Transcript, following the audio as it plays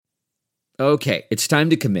Okay, it's time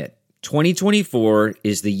to commit. 2024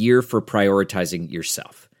 is the year for prioritizing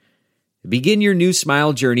yourself. Begin your new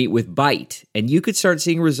smile journey with Byte, and you could start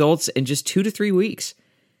seeing results in just 2 to 3 weeks.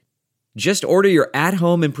 Just order your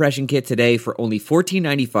at-home impression kit today for only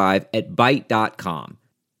 $14.95 at Byte.com.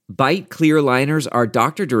 Byte clear aligners are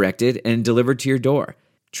doctor-directed and delivered to your door.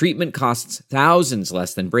 Treatment costs thousands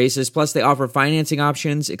less than braces, plus they offer financing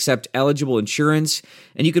options, accept eligible insurance,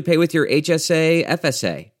 and you could pay with your HSA,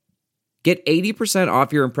 FSA. Get 80%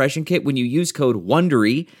 off your impression kit when you use code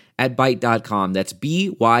WONDERY at Byte.com. That's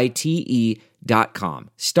BYTE.com.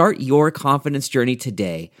 Start your confidence journey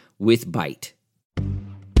today with Byte.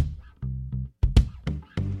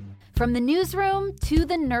 From the newsroom to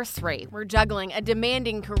the nursery, we're juggling a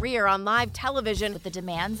demanding career on live television with the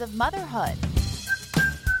demands of motherhood.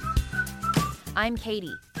 I'm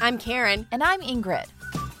Katie. I'm Karen. And I'm Ingrid.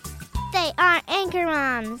 They are Anchor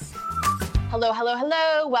Moms. Hello, hello,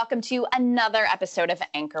 hello. Welcome to another episode of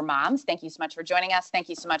Anchor Moms. Thank you so much for joining us. Thank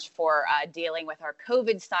you so much for dealing with our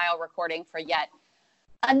COVID-style recording for yet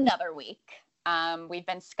another week. We've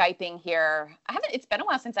been Skyping here. It's been a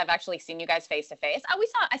while since I've actually seen you guys face to face.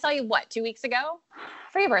 I saw you, 2 weeks ago?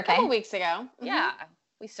 For your birthday. A couple weeks ago. Mm-hmm. Yeah.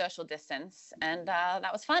 We social distance and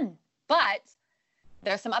that was fun. But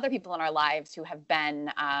there's some other people in our lives who have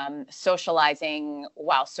been socializing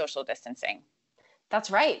while social distancing. That's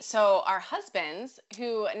right. So our husbands,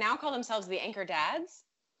 who now call themselves the Anchor Dads.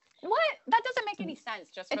 What? That doesn't make any sense.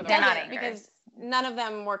 Just for they're not anchors, because none of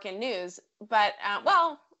them work in news. But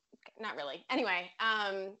not really. Anyway,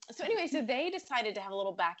 so they decided to have a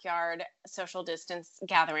little backyard social distance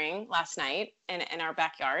gathering last night in our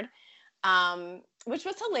backyard, which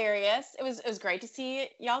was hilarious. It was great to see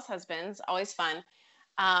y'all's husbands. Always fun.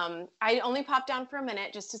 I only popped down for a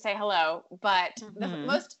minute just to say hello, but the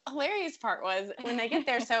most hilarious part was when they get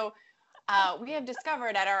there. So we have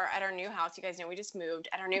discovered at our new house, you guys know we just moved.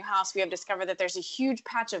 At our new house, we have discovered that there's a huge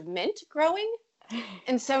patch of mint growing.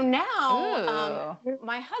 And so now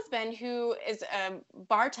my husband, who is a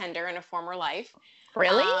bartender in a former life.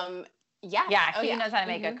 Really? Yeah, he knows how to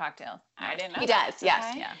make good cocktails. I didn't know. He does,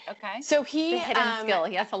 yes. Okay. Yeah. Okay. So he it's a hidden skill.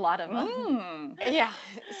 He has a lot of them. Yeah.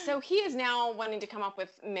 So he is now wanting to come up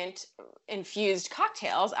with mint infused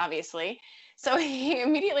cocktails, obviously. So he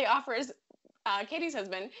immediately offers Katie's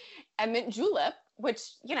husband a mint julep, which,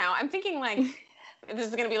 I'm thinking like this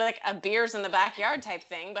is going to be like a beers in the backyard type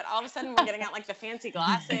thing, but all of a sudden we're getting out like the fancy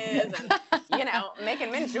glasses and,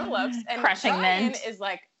 making mint juleps, and crushing Brian mint is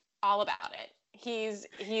like all about it. He's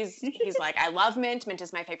like, I love mint. Mint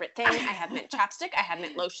is my favorite thing. I have mint chapstick. I have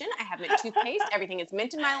mint lotion. I have mint toothpaste. Everything is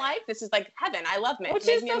mint in my life. This is like heaven. I love mint. Which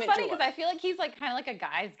is so funny because I feel like he's like kind of like a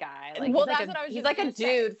guy's guy. Like, well, that's what I was. He's like a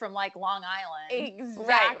dude from like Long Island.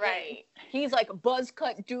 Exactly. Right. He's like a buzz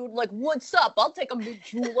cut dude. Like, what's up? I'll take a mint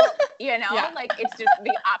julep. Yeah. Like it's just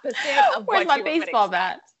the opposite of where's what my you baseball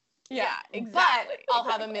bat? Yeah, exactly. But I'll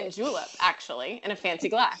have a mint julep actually in a fancy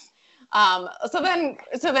glass. So then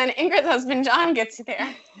Ingrid's husband, John, gets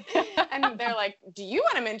there and they're like, do you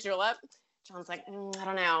want a mint julep? John's like, I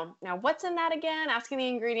don't know. Now, what's in that again? Asking the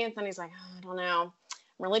ingredients. And he's like, I don't know. I'm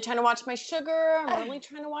really trying to watch my sugar. I'm really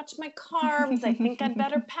trying to watch my carbs. I think I'd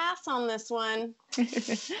better pass on this one. Gonna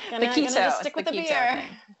just stick with the beer.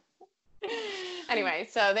 Anyway,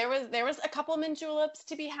 so there was a couple mint juleps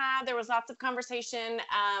to be had. There was lots of conversation.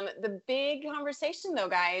 The big conversation, though,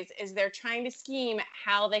 guys, is they're trying to scheme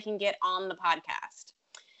how they can get on the podcast.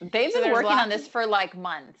 They've been working on this for like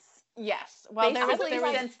months. Yes. Well, basically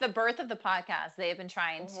since the birth of the podcast, they've been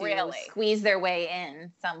trying to squeeze their way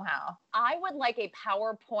in somehow. I would like a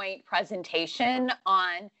PowerPoint presentation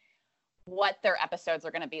on what their episodes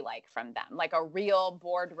are going to be like from them, like a real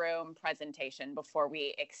boardroom presentation before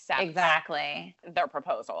we accept their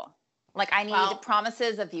proposal. Like I need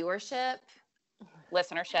promises of viewership,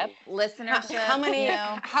 listenership. How many?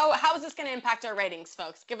 How is this going to impact our ratings,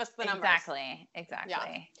 folks? Give us the numbers. Exactly.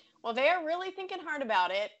 Yeah. Well, they are really thinking hard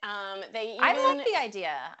about it. I like the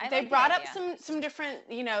idea. They brought up some different,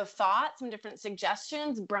 thoughts, some different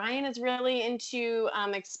suggestions. Brian is really into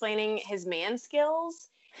explaining his man skills.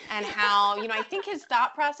 And how, I think his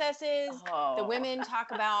thought process is the women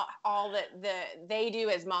talk about all that they do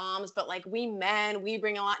as moms, but like we men, we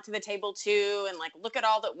bring a lot to the table too. And like, look at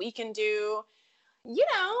all that we can do. They're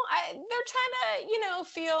trying to,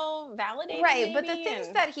 feel validated. Right. But the things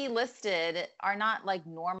that he listed are not like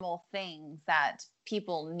normal things that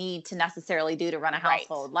people need to necessarily do to run a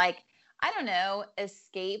household. Right. Like, I don't know,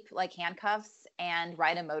 escape like handcuffs and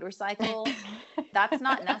ride a motorcycle. That's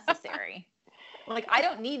not necessary. Like, I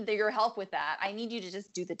don't need your help with that. I need you to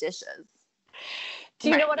just do the dishes. Do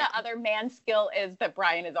you know what other man skill is that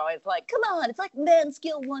Brian is always like, come on, it's like man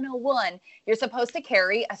skill 101. You're supposed to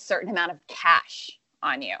carry a certain amount of cash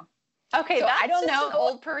on you. Okay, So that's I don't just know. an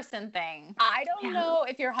old person thing. I don't know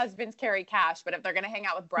if your husbands carry cash, but if they're going to hang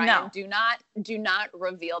out with Brian, do not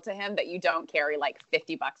reveal to him that you don't carry like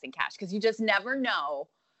 $50 in cash, because you just never know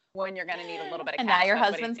when you're going to need a little bit of And cash. now your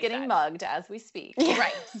husband's getting mugged as we speak.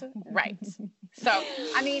 Right. So,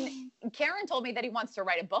 I mean, Karen told me that he wants to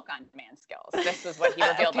write a book on man skills. This is what he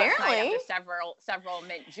revealed last night after several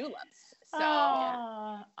mint juleps. So,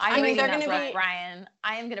 I mean, they're going to be Brian.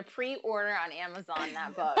 I am going to pre-order on Amazon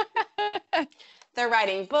that book. They're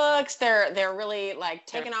writing books. They're really like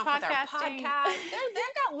taking off with our podcast.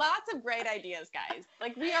 They've got lots of great ideas, guys.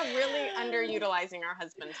 Like, we are really underutilizing our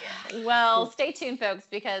husbands here. Well, stay tuned, folks,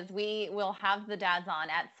 because we will have the dads on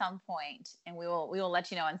at some point, and we will let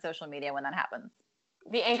you know on social media when that happens.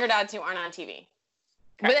 The anchor dads who aren't on TV.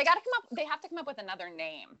 But they have to come up with another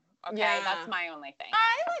name. Okay, that's my only thing.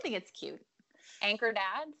 I think it's cute. Anchor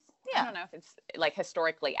dads? Yeah. I don't know if it's like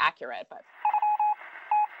historically accurate, but.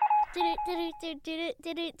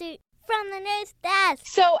 From the news desk.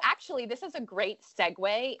 So actually, this is a great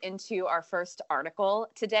segue into our first article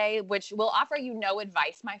today, which will offer you no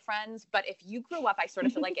advice, my friends. But if you grew up, I sort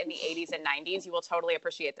of feel like in the 80s and 90s, you will totally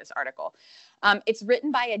appreciate this article. It's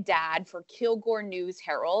written by a dad for Kilgore News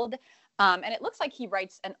Herald. And it looks like he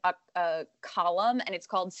writes a column, and it's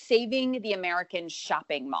called Saving the American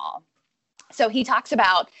Shopping Mall. So he talks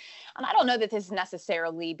about, and I don't know that this is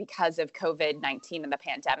necessarily because of COVID-19 and the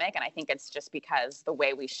pandemic, and I think it's just because the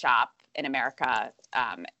way we shop in America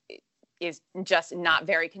is just not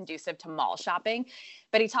very conducive to mall shopping.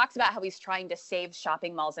 But he talks about how he's trying to save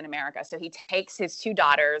shopping malls in America. So he takes his two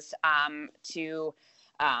daughters to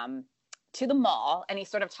the mall, and he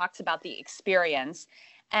sort of talks about the experience.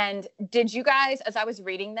 And did you guys, as I was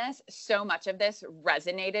reading this, so much of this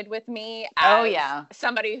resonated with me as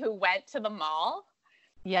somebody who went to the mall?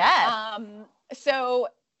 Yes. So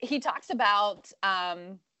he talks about,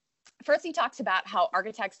 first he talks about how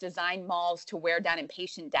architects design malls to wear down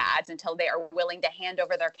impatient dads until they are willing to hand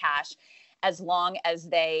over their cash as long as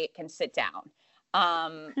they can sit down.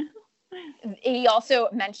 He also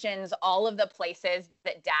mentions all of the places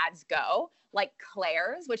that dads go, like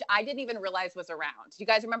Claire's, which I didn't even realize was around. Do you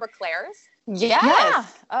guys remember Claire's? Yes. Yeah.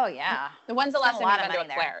 Oh, yeah. When's the last time you've been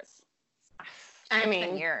to a Claire's? I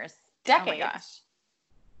mean, years. Decades. Oh my gosh.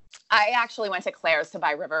 I actually went to Claire's to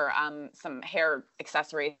buy River some hair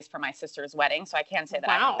accessories for my sister's wedding, so I can say that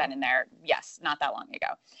I haven't been in there. Yes, not that long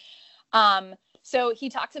ago. So he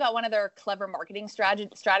talks about one of their clever marketing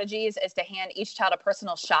strategies is to hand each child a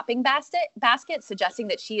personal shopping basket, suggesting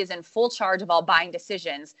that she is in full charge of all buying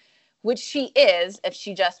decisions, which she is if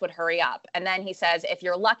she just would hurry up. And then he says, if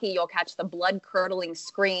you're lucky, you'll catch the blood-curdling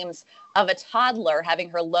screams of a toddler having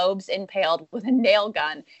her lobes impaled with a nail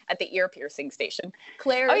gun at the ear piercing station.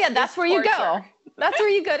 Claire's that's where you go. That's where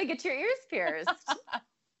you go to get your ears pierced.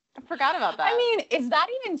 I forgot about that. I mean, is that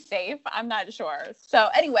even safe? I'm not sure. So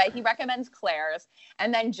anyway, he recommends Claire's.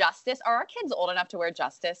 And then Justice. Are our kids old enough to wear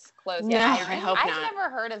Justice clothes? No, I hope not. I've never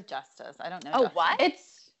heard of Justice. I don't know. Oh, Justice. what?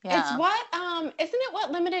 It's what, isn't it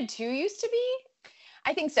what Limited 2 used to be?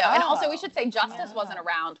 I think so. And also we should say Justice wasn't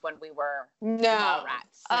around when we were mall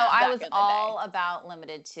rats. Oh, I was all about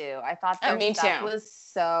Limited 2. I thought their stuff was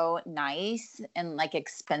so nice and like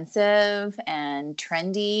expensive and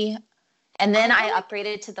trendy. And then I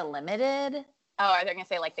upgraded to the Limited. Oh, are they going to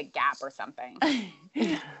say like the Gap or something?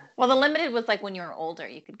 Well, the Limited was like when you were older,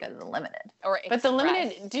 you could go to the Limited. But the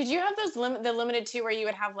Limited, did you have those the Limited 2 where you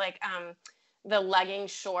would have like the legging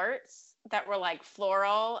shorts that were like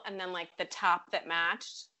floral and then like the top that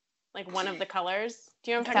matched like one of the colors?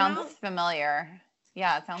 Do you know what I'm talking about? Sounds familiar.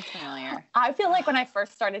 Yeah, it sounds familiar. I feel like when I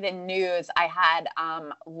first started in news, I had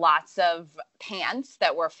lots of pants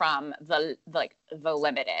that were from the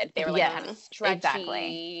Limited. They were like kind of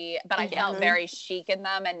stretchy, but I felt very chic in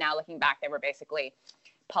them. And now looking back, they were basically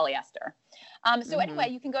polyester. So anyway,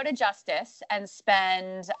 you can go to Justice and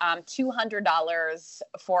spend $200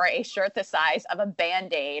 for a shirt the size of a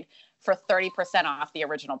Band-Aid for 30% off the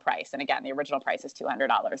original price. And again, the original price is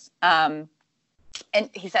 $200. And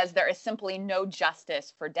he says there is simply no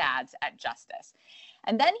justice for dads at Justice.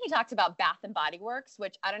 And then he talks about Bath and Body Works,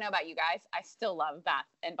 which I don't know about you guys. I still love Bath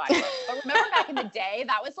and Body Works. But remember back in the day,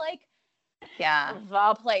 that was like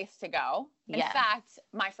the place to go. In fact,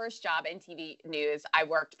 my first job in TV news, I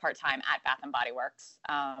worked part-time at Bath and Body Works.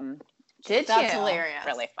 That's hilarious.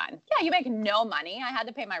 Really fun. Yeah, you make no money. I had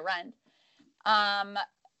to pay my rent.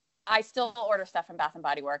 I still order stuff from Bath and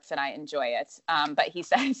Body Works and I enjoy it. But he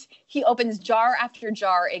says he opens jar after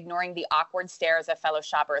jar, ignoring the awkward stares of fellow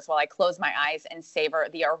shoppers while I close my eyes and savor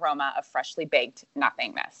the aroma of freshly baked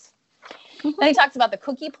nothingness. Then he talks about the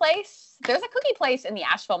cookie place. There's a cookie place in the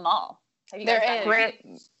Asheville Mall. There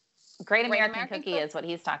is. Great American Cookie is what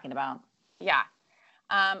he's talking about. Yeah.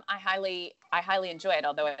 I highly enjoy it,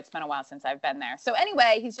 although it's been a while since I've been there. So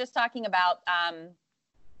anyway, he's just talking about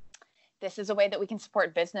this is a way that we can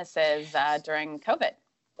support businesses during COVID.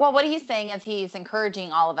 Well, what he's saying is he's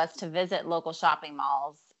encouraging all of us to visit local shopping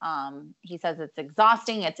malls. He says it's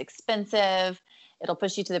exhausting, it's expensive, it'll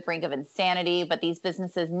push you to the brink of insanity, but these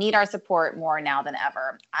businesses need our support more now than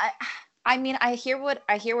ever. I mean, I hear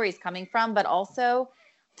where he's coming from, but also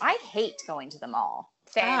I hate going to the mall.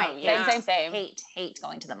 Same. Hate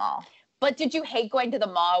going to the mall. But did you hate going to the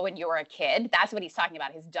mall when you were a kid? That's what he's talking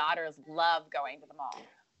about. His daughters love going to the mall.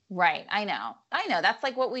 Right. I know. That's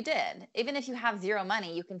like what we did. Even if you have zero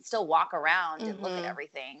money, you can still walk around and look at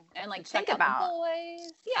everything and like think about the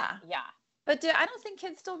boys. Yeah. Yeah. But I don't think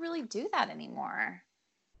kids still really do that anymore.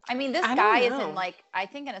 I mean, this guy is in I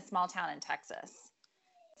think in a small town in Texas.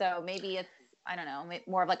 So maybe it's, I don't know,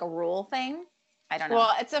 more of like a rural thing. I don't know.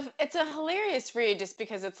 Well, it's a hilarious read just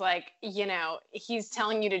because it's like, he's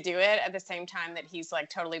telling you to do it at the same time that he's like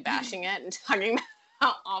totally bashing it and talking about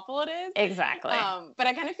how awful it is. Exactly. But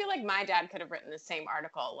I kind of feel like my dad could have written the same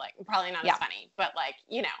article, like probably not as funny, but like,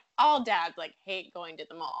 all dads like hate going to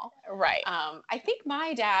the mall. Right. I think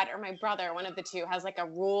my dad or my brother, one of the two, has like a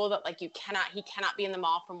rule that like he cannot be in the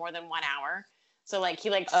mall for more than 1 hour. So like he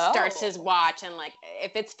like starts his watch and like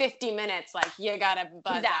if it's 50 minutes, like you gotta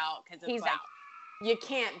buzz out because he's like, out. You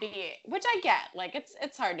can't be, which I get. Like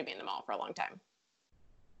it's hard to be in the mall for a long time.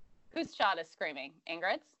 Whose child is screaming?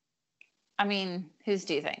 Ingrid's? I mean, whose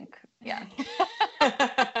do you think? Yeah.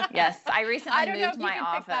 Yes, I recently moved my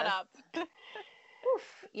office. Pick that up.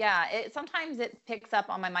 Oof. Yeah, sometimes it picks up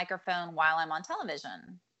on my microphone while I'm on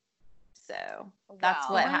television. So that's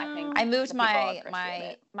what happened. I moved my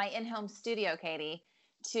in-home studio, Katie,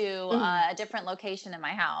 to a different location in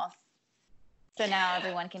my house. So now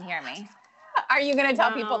everyone can hear me. Are you going to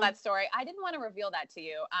tell people that story? I didn't want to reveal that to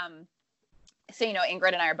you. So,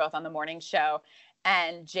 Ingrid and I are both on the morning show.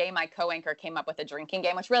 And Jay, my co-anchor, came up with a drinking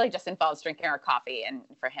game, which really just involves drinking our coffee and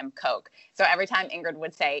for him, Coke. So every time Ingrid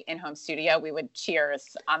would say in-home studio, we would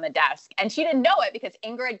cheers on the desk. And she didn't know it because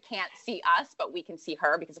Ingrid can't see us, but we can see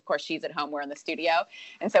her because, of course, she's at home. We're in the studio.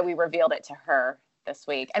 And so we revealed it to her this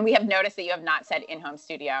week. And we have noticed that you have not said in-home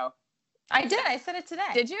studio. I did. I said it today.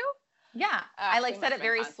 Did you? Yeah. I said it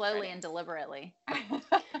very slowly and deliberately.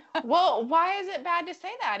 Well, why is it bad to say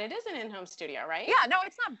that? It is an in-home studio, right? Yeah, no,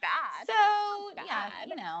 it's not bad.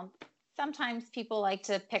 So, sometimes people like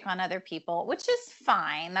to pick on other people, which is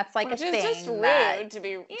fine. That's like which a thing. Which is just rude, to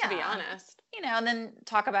be honest. And then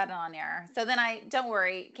talk about it on air. So then don't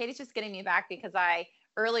worry, Katie's just getting me back because I,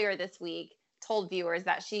 earlier this week, told viewers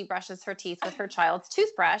that she brushes her teeth with her child's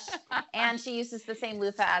toothbrush and she uses the same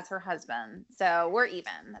loofah as her husband. So we're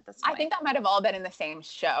even at this point. I think that might have all been in the same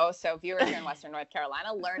show. So viewers here in Western North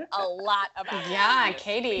Carolina learn a lot about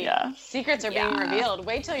Katie. Yeah. Secrets are being revealed.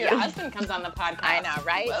 Wait till your husband comes on the podcast. I know,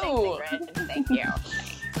 right? Whoa. Thanks, Ingrid. Thank you.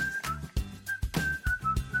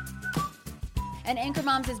 And Anchor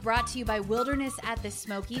Moms is brought to you by Wilderness at the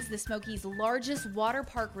Smokies' largest water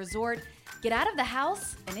park resort. Get out of the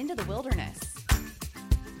house and into the wilderness.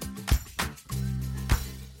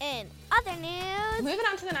 In other news, moving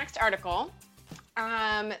on to the next article.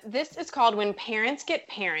 This is called When Parents Get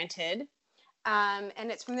Parented.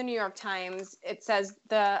 And it's from the New York Times. It says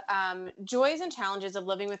the joys and challenges of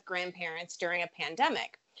living with grandparents during a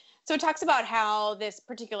pandemic. So it talks about how this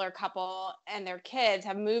particular couple and their kids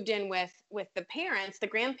have moved in with the parents, the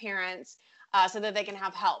grandparents, so that they can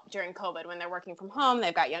have help during COVID when they're working from home.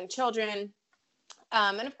 They've got young children.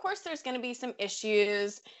 And of course, there's going to be some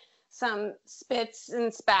issues, some spits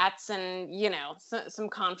and spats and, some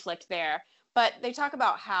conflict there. But they talk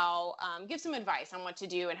about how, give some advice on what to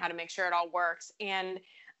do and how to make sure it all works. And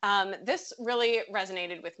this really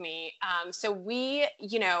resonated with me. So we,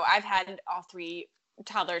 I've had all three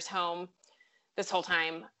toddlers home this whole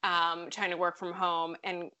time, trying to work from home.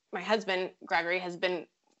 And my husband, Gregory, has been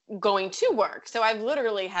going to work. So I've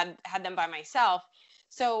literally had them by myself.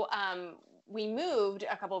 So we moved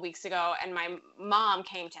a couple of weeks ago and my mom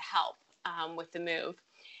came to help with the move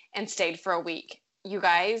and stayed for a week. You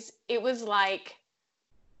guys, it was like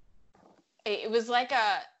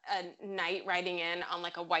a knight riding in on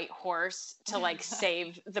like a white horse to like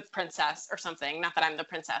save the princess or something. Not that I'm the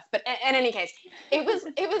princess, but in any case, it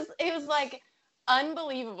was like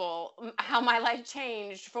unbelievable how my life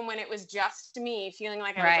changed from when it was just me feeling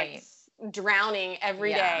like I was like drowning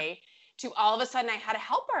every day to all of a sudden I had a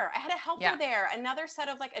helper. I had a helper there, another set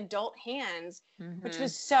of like adult hands, which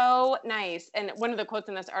was so nice. And one of the quotes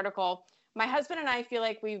in this article, my husband and I feel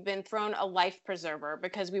like we've been thrown a life preserver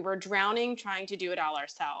because we were drowning trying to do it all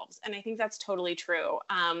ourselves. And I think that's totally true.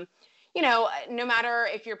 You know, no matter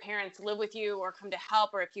if your parents live with you or come to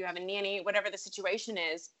help, or if you have a nanny, whatever the situation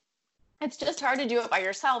is, it's just hard to do it by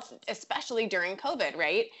yourself, especially during COVID,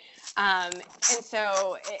 right? And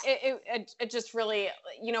so it just really,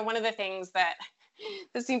 you know, one of the things that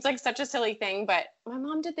this seems like such a silly thing, but my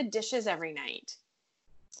mom did the dishes every night.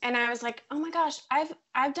 And I was like, oh my gosh,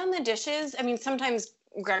 I've done the dishes. I mean, sometimes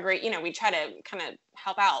Gregory, you know, we try to kind of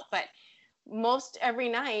help out, but most every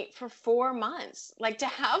night for 4 months, like to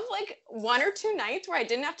have like 1 or 2 nights where I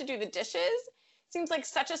didn't have to do the dishes seems like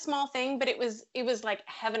such a small thing, but it was like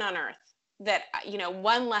heaven on earth that, you know,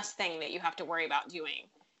 one less thing that you have to worry about doing.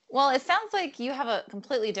 Well, it sounds like you have a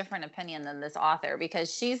completely different opinion than this author,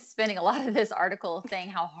 because she's spending a lot of this article saying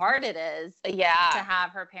how hard it is to have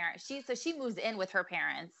her parents. She moves in with her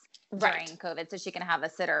parents during COVID so she can have a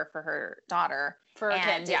sitter for her daughter. For her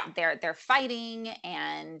kids, they're fighting,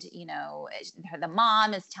 and you know, the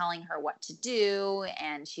mom is telling her what to do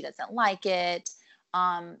and she doesn't like it.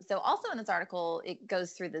 So also in this article, it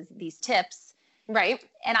goes through these tips. Right.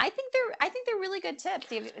 And I think they're really good tips.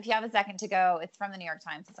 If you have a second to go, it's from the New York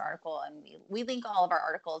Times, this article, and we link all of our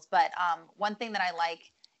articles. But one thing that I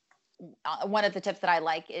like, one of the tips that I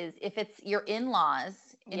like is if it's your in-laws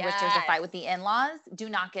in which there's a fight with the in-laws, do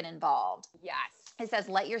not get involved. Yes. It says,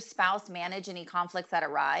 let your spouse manage any conflicts that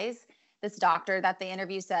arise. This doctor that the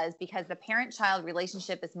interview says, because the parent-child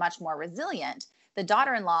relationship is much more resilient. The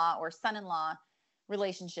daughter-in-law or son-in-law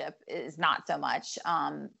relationship is not so much.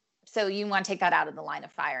 So you want to take that out of the line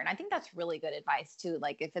of fire. And I think that's really good advice too.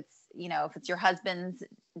 Like if it's your husband's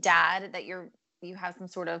dad that you have some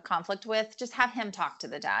sort of conflict with, just have him talk to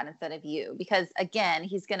the dad instead of you, because again,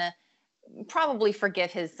 he's going to probably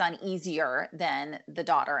forgive his son easier than the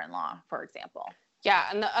daughter-in-law, for example. Yeah.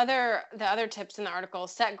 And the other tips in the article: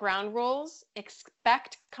 set ground rules,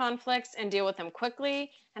 expect conflicts and deal with them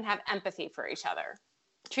quickly, and have empathy for each other.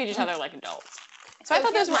 Treat each other like adults. So I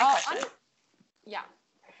thought those were all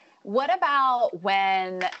What about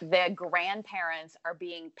when the grandparents are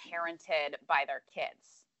being parented by their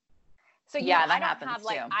kids? So that happens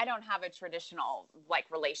too. I don't have a traditional like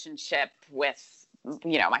relationship with,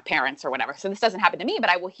 you know, my parents or whatever. So this doesn't happen to me,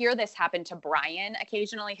 but I will hear this happen to Brian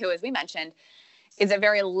occasionally, who, as we mentioned, is a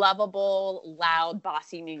very lovable, loud,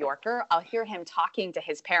 bossy New Yorker. I'll hear him talking to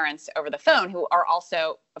his parents over the phone, who are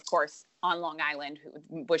also, of course, on Long Island,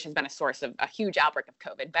 which has been a source of a huge outbreak of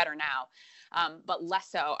COVID, better now. But less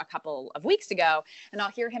so a couple of weeks ago. And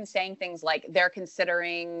I'll hear him saying things like they're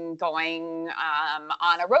considering going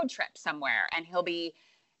on a road trip somewhere. And he'll be,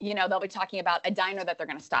 you know, they'll be talking about a diner that they're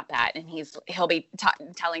going to stop at. And he'll be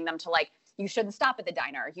telling them to, like, you shouldn't stop at the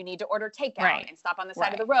diner. You need to order takeout and stop on the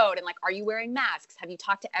side of the road. And like, are you wearing masks? Have you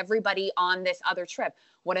talked to everybody on this other trip?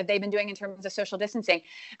 What have they been doing in terms of social distancing?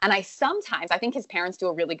 And I think his parents do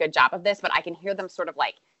a really good job of this, but I can hear them sort of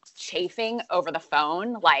like chafing over the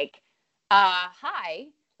phone, like, hi,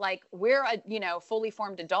 like we're fully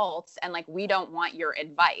formed adults and like, we don't want your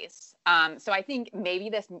advice. So I think maybe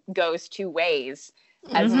this goes 2 ways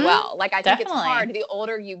as well. Like, I think it's hard. The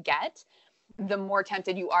older you get, the more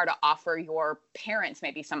tempted you are to offer your parents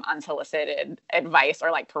maybe some unsolicited advice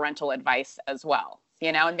or like parental advice as well,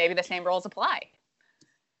 you know, and maybe the same rules apply.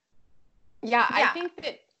 Yeah.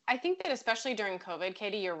 I think that especially during COVID,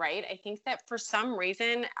 Katie, you're right. I think that for some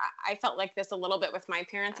reason, I felt like this a little bit with my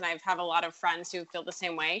parents, and I have a lot of friends who feel the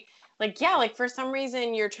same way. Like, yeah, like for some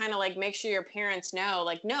reason you're trying to like make sure your parents know,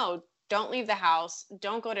 like, no, don't leave the house,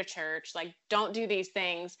 don't go to church, like, don't do these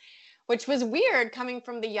things, which was weird coming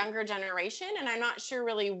from the younger generation. And I'm not sure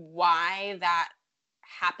really why that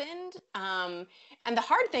happened. And the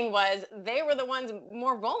hard thing was they were the ones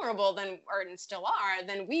more vulnerable and still are,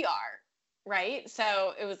 than we are. Right.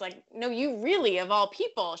 So it was like, no, you really, of all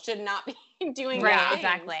people, should not be doing that.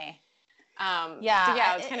 Exactly. So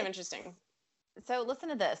yeah, it's kind of interesting. So listen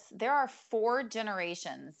to this. There are 4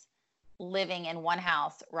 generations living in one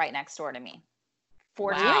house right next door to me.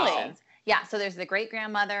 4 generations. Yeah. So there's the great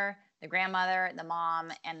grandmother, the grandmother, the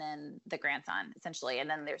mom, and then the grandson, essentially. And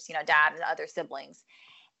then there's, dad and other siblings.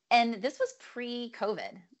 And this was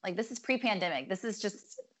pre-COVID. Like, this is pre-pandemic. This is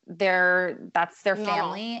just that's their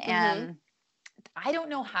family. And I don't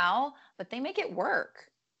know how, but they make it work.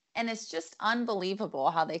 And it's just unbelievable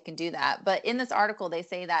how they can do that. But in this article, they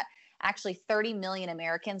say that actually 30 million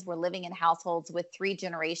Americans were living in households with 3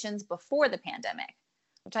 generations before the pandemic,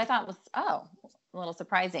 which I thought was, a little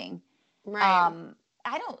surprising. Right.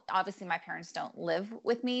 Obviously my parents don't live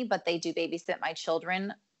with me, but they do babysit my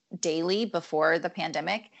children daily before the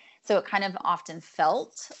pandemic. So it kind of often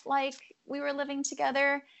felt like we were living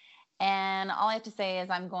together. And all I have to say is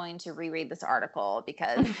I'm going to reread this article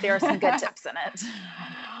because there are some good tips in it. It's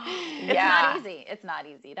not easy. It's not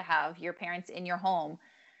easy to have your parents in your home,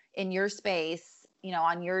 in your space,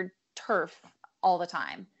 on your turf all the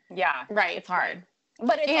time. Yeah. Right. It's hard.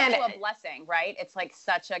 But it's also a blessing, right? It's like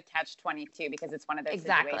such a catch-22 because it's one of those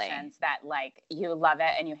situations that like you love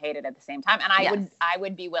it and you hate it at the same time. And I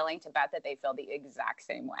would be willing to bet that they feel the exact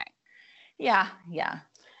same way. Yeah. Yeah.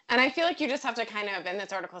 And I feel like you just have to kind of, and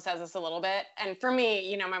this article says this a little bit, and for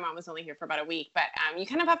me, my mom was only here for about a week, but you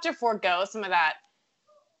kind of have to forego some of that,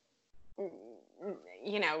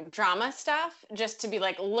 drama stuff just to be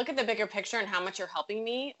like, look at the bigger picture and how much you're helping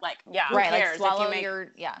me. Like, who cares like if you make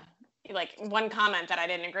like one comment that I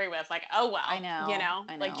didn't agree with, like, oh, well, I know.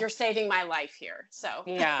 Like you're saving my life here. So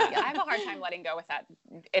yeah, I have a hard time letting go with that.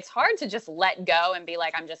 It's hard to just let go and be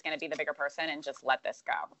like, I'm just going to be the bigger person and just let this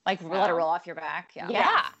go. Like let it roll off your back.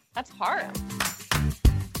 Yeah. That's hard.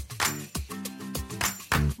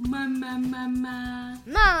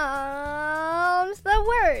 Mom's the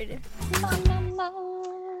word.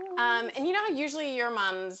 And you know how usually your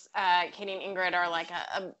moms, Katie and Ingrid, are like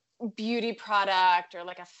a beauty product or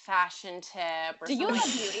like a fashion tip or Do you have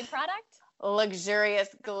a beauty product? Luxurious,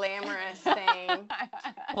 glamorous thing.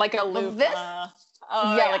 Like a loofah.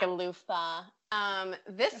 Like a loofah.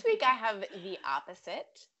 This week I have the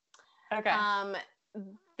opposite. Okay.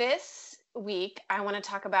 This week I want to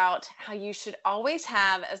talk about how you should always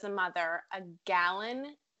have, as a mother, a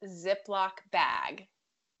gallon Ziploc bag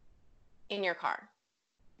in your car.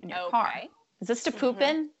 In your car. Is this to poop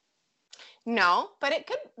in? No, but it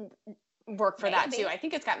could work for that too. I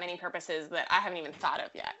think it's got many purposes that I haven't even thought of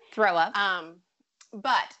yet. Throw up.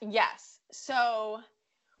 But yes, so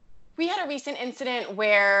we had a recent incident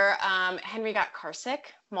where Henry got car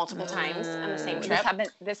sick multiple times on the same trip.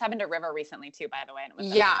 This happened at River recently too, by the way. And it was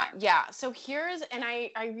yeah. So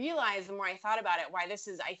I realized the more I thought about it, why this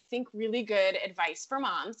is, I think, really good advice for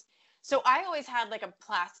moms. So I always had like a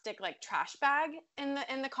plastic like trash bag in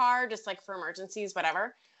the car, just like for emergencies,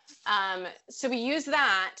 whatever. So we used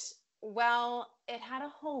that. Well, it had a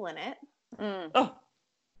hole in it. Oh,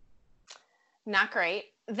 not great.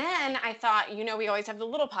 Then I thought, we always have the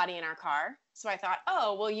little potty in our car. So I thought,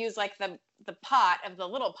 we'll use like the pot of the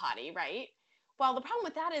little potty, right? Well, the problem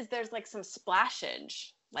with that is there's like some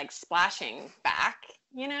splashage, like splashing back,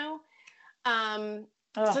 So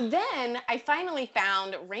then I finally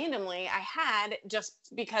found randomly, I had,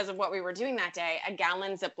 just because of what we were doing that day, a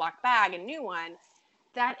gallon Ziploc bag, a new one.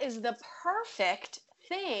 That is the perfect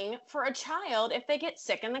thing for a child if they get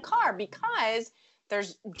sick in the car, because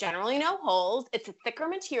there's generally no holes. It's a thicker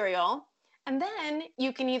material. And then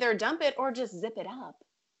you can either dump it or just zip it up,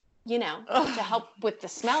 to help with the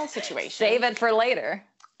smell situation. Save it for later.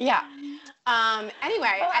 Yeah.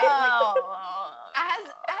 Anyway, as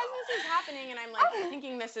this is happening and I'm like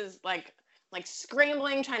thinking this is like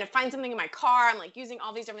scrambling, trying to find something in my car. I'm like using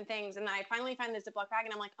all these different things. And then I finally find the Ziploc bag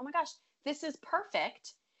and I'm like, oh my gosh, this is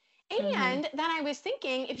perfect. And then I was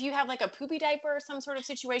thinking, if you have like a poopy diaper or some sort of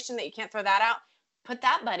situation that you can't throw that out, put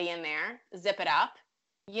that buddy in there, zip it up,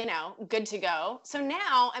 good to go. So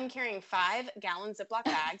now I'm carrying 5 gallon Ziploc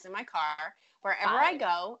bags in my car wherever I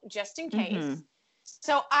go, just in case.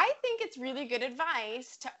 So I think it's really good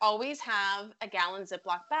advice to always have a gallon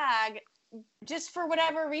Ziploc bag, just for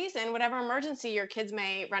whatever reason, whatever emergency your kids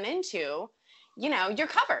may run into, you're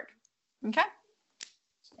covered. Okay.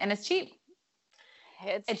 And it's cheap.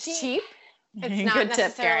 It's cheap. It's not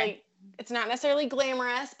necessarily it's not necessarily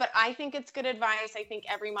glamorous, but I think it's good advice. I think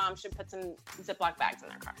every mom should put some Ziploc bags in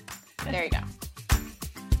their car. There you go.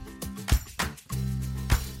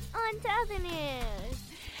 On to other news.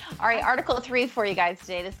 All right, Article 3 for you guys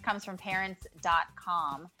today. This comes from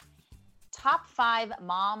parents.com. Top 5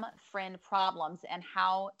 mom friend problems and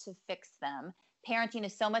how to fix them. Parenting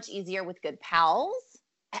is so much easier with good pals.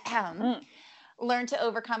 Learn to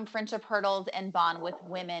overcome friendship hurdles and bond with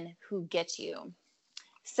women who get you.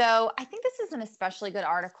 So I think this is an especially good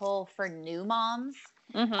article for new moms.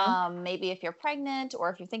 Maybe if you're pregnant or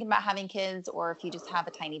if you're thinking about having kids or if you just have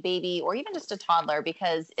a tiny baby or even just a toddler,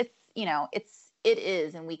 because it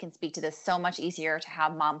is, and we can speak to this, so much easier to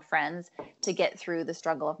have mom friends to get through the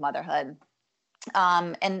struggle of motherhood.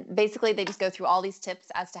 And basically they just go through all these tips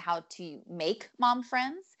as to how to make mom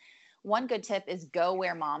friends. One good tip is go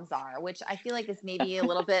where moms are, which I feel like is maybe a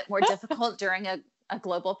little bit more difficult during a a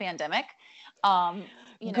global pandemic.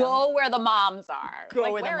 Go where the moms are.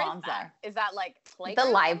 Go where the moms are. Is that like the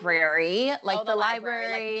library, like the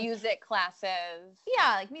library, like music classes?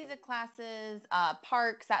 Yeah, like music classes,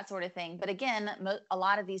 parks, that sort of thing. But again, a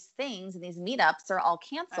lot of these things and these meetups are all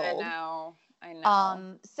canceled. I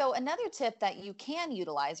know. So another tip that you can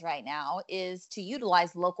utilize right now is to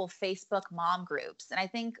utilize local Facebook mom groups. And I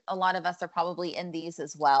think a lot of us are probably in these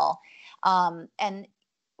as well. And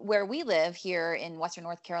where we live here in Western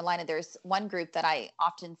North Carolina, there's one group that I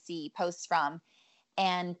often see posts from,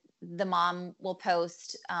 and the mom will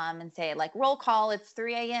post and say like, roll call, it's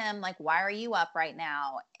 3 a.m. Like, why are you up right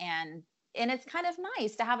now? And it's kind of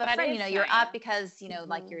nice to have a friend, you're up because,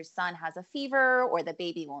 like your son has a fever or the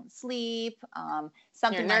baby won't sleep,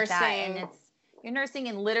 something like that. And you're nursing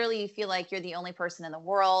and literally you feel like you're the only person in the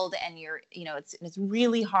world, and it's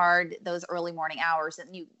really hard those early morning hours,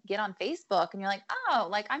 and you get on Facebook and you're like, oh,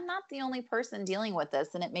 like I'm not the only person dealing with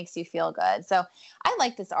this, and it makes you feel good. So I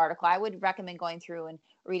like this article. I would recommend going through and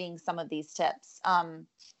reading some of these tips. And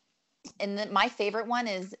then my favorite one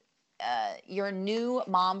is your new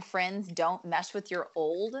mom friends don't mesh with your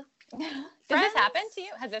old friends. Has this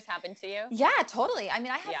happened to you? Yeah, totally. I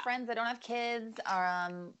mean, I have friends that don't have kids,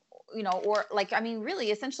 or like, I mean,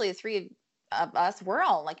 really, essentially the three of us, we're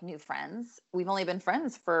all like new friends. We've only been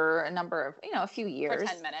friends for a few years. For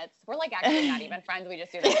 10 minutes. We're like actually not even friends. We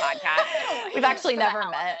just do this podcast. We've actually never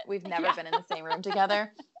met. We've never been in the same room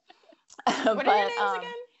together. What are your names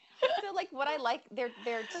again? So like what I like, their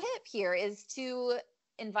tip here is to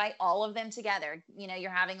invite all of them together.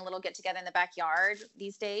 You're having a little get together in the backyard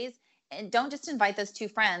these days. And don't just invite those two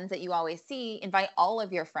friends that you always see, invite all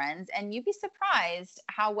of your friends, and you'd be surprised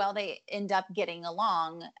how well they end up getting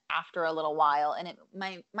along after a little while. And it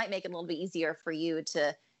might make it a little bit easier for you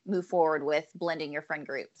to move forward with blending your friend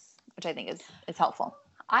groups, which I think is helpful.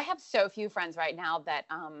 I have so few friends right now that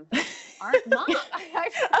aren't moms. What if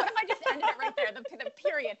I just ended it right there? The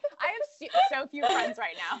period. I have so few friends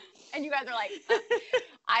right now, and you guys are like,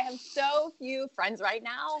 I have so few friends right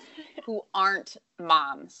now who aren't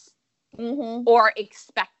moms. Mm-hmm. Or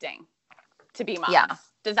expecting to be moms. Yeah.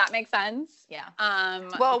 Does that make sense? Yeah.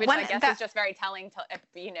 Which I guess is just very telling to,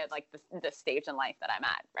 like the stage in life that I'm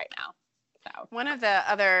at right now. So one of the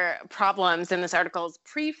other problems in this article is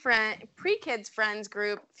pre-kids friends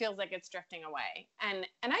group feels like it's drifting away. And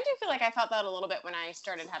I do feel like I felt that a little bit when I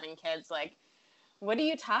started having kids. Like, what do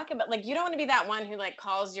you talk about? Like, you don't want to be that one who like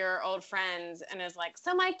calls your old friends and is like,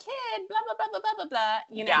 so my kid, blah, blah, blah, blah, blah, blah,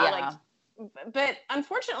 like, but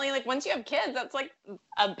unfortunately, like once you have kids, that's like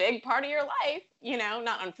a big part of your life,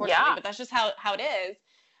 not unfortunately, but that's just how it is.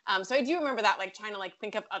 So I do remember that, like trying to like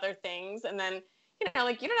think of other things. And then,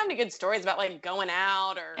 like you don't have any good stories about like going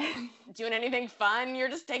out or doing anything fun. You're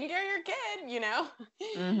just taking care of your kid,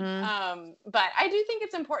 Mm-hmm. But I do think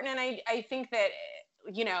it's important. And I think that,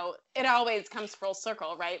 it always comes full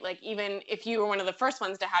circle, right? Like even if you were one of the first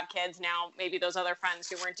ones to have kids, now maybe those other friends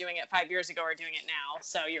who weren't doing it 5 years ago are doing it now.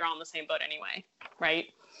 So you're all in the same boat anyway, right?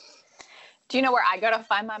 Do you know where I go to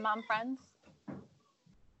find my mom friends?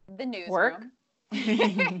 The newsroom. Work.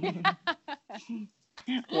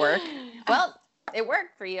 Work. Well, it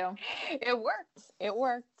worked for you. It worked.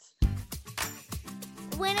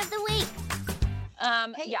 Win of the week.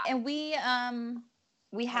 And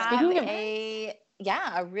we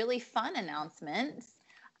have a really fun announcement.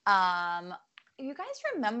 You guys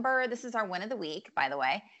remember, this is our win of the week, by the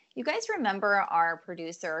way. You guys remember our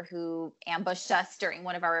producer who ambushed us during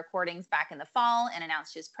one of our recordings back in the fall and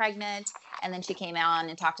announced she was pregnant. And then she came on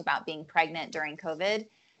and talked about being pregnant during COVID.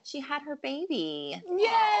 She had her baby.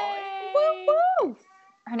 Yay! Woo-hoo!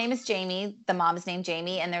 Her name is Jamie. The mom is named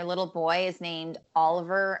Jamie, and their little boy is named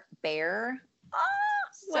Oliver Bear.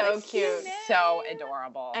 So cute. So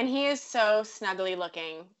adorable. And he is so snuggly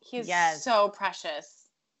looking. He's so precious.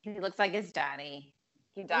 He looks like his daddy.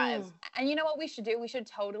 He does. And you know what we should do? We should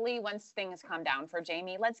totally, once things calm down for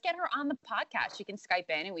Jamie, let's get her on the podcast. She can Skype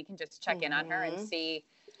in and we can just check in on her and see.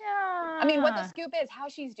 Yeah. I mean, what the scoop is, how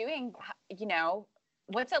she's doing,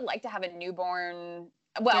 what's it like to have a newborn?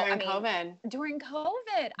 Well, during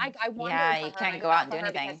COVID, I wondered. Yeah, you can't go out and do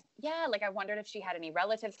anything. I wondered if she had any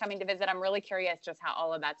relatives coming to visit. I'm really curious just how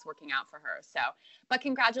all of that's working out for her. So, but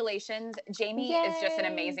congratulations. Jamie is just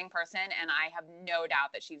an amazing person. And I have no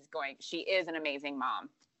doubt that she is an amazing mom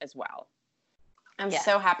as well. I'm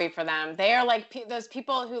so happy for them. They are like those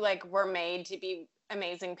people who like were made to be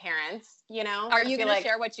amazing parents, Are you going to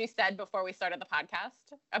share what you said before we started the podcast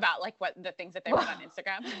about like what the things that they wrote on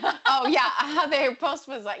Instagram? Oh yeah. Their post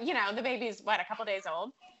was like, the baby's a couple days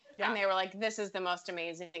old. Yeah. And they were like, this is the most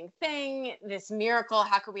amazing thing, this miracle.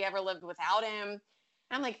 How could we ever live without him?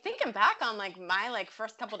 I'm like thinking back on like my like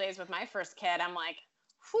first couple days with my first kid. I'm like,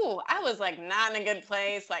 whew, I was like not in a good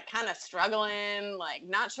place, like kind of struggling, like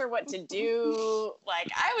not sure what to do. Like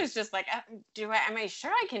I was just like, am I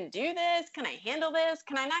sure I can do this? Can I handle this?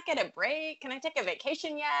 Can I not get a break? Can I take a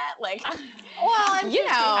vacation yet? Like, well, I'm you sure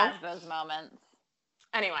know, she has those moments.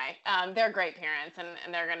 Anyway, they're great parents,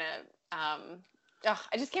 and they're gonna.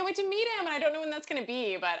 I just can't wait to meet him, and I don't know when that's gonna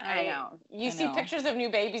be. But I know you see pictures of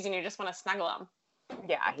new babies, and you just want to snuggle them.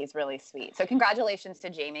 Yeah, he's really sweet. So congratulations to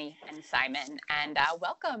Jamie and Simon, and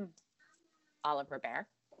welcome, Oliver Bear.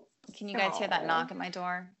 Can you guys hear that knock at my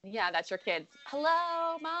door? Yeah, that's your kids.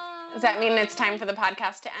 Hello, Mom. Does that mean it's time for the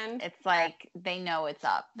podcast to end? It's like they know it's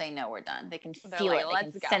up. They know we're done. They can feel like,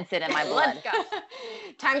 it. They can sense it in my blood. Let's go.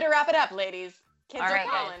 Time to wrap it up, ladies. Kids All are right,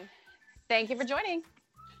 calling. guys. Thank you for joining.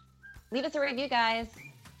 Leave us a review, guys.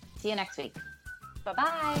 See you next week.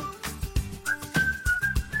 Bye-bye.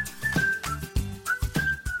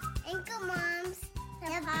 Anchor Moms, the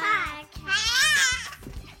podcast.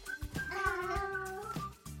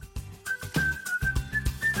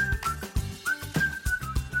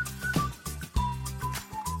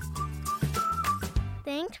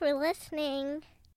 Thanks for listening.